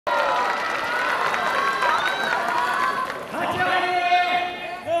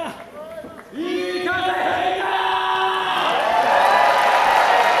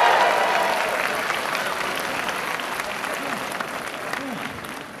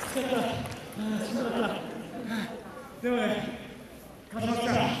でもね、勝ちます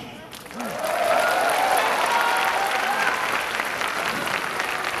から。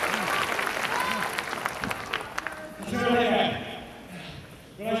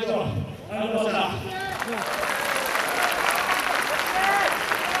ご来場ありがとうございました。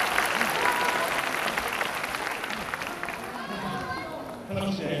楽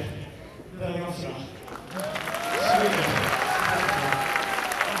しんでいただきました。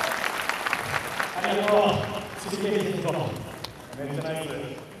ありがとう。続けていくとめっちゃナイス。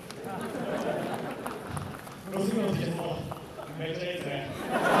ロスの時もめっちゃいいですね。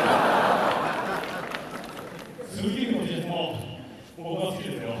スルキングの時も僕は好きで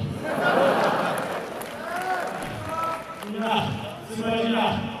すよ。みんな素晴らしいな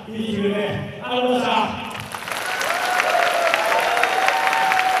いい日でありがとうございました。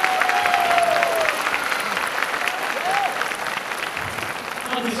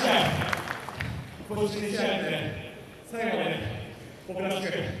今年2試合で最後まで僕らしく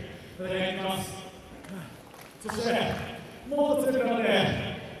戦いに行きます。そしてもっと強くなって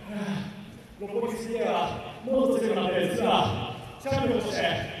六本木水泳はもっと強くなって実はチャンピオンとして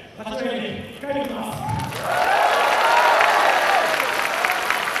8回に帰ってきます。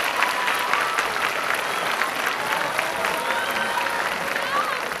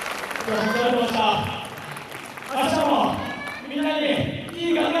ありがとうございました。明日もみんなに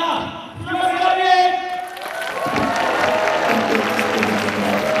いい風が吹きますように。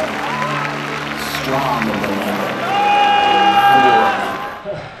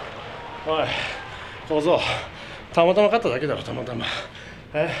おい、小僧、たまたま勝っただけだろ、たまたま。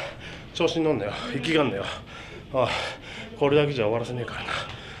調子に乗んなよ、息がんなよ。おい、これだけじゃ終わらせねえから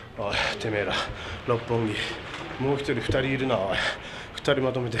な。おい、てめえら、六本木、もう一人2人いるな、おい。2人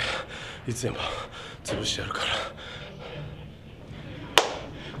まとめて、いつでも潰してやるか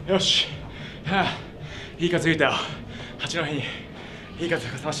ら。よし、いい風吹いたよ。八戸にいい風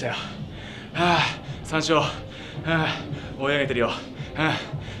吹かせましたよ。3勝、追い上げてるよ。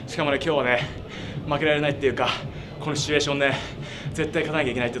しかもね、今日はね、負けられないっていうか、このシチュエーションね、絶対勝たなき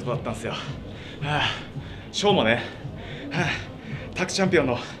ゃいけないってとこだったんですよ。ショーもね、タッグチャンピオン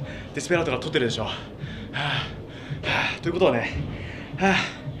のデスペラートが取ってるでしょ。ということはね、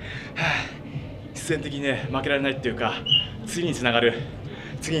必然的にね、負けられないっていうか、次につながる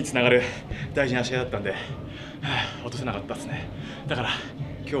大事な試合だったんで、落とせなかったですね。だから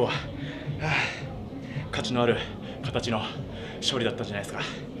今日は、価値のある形の勝利だったんじゃないですか。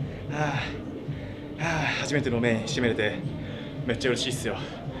初めてのメイン締めれてめっちゃ嬉しいっすよ。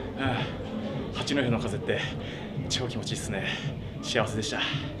八戸の風って超気持ちいいっすね。幸せでした。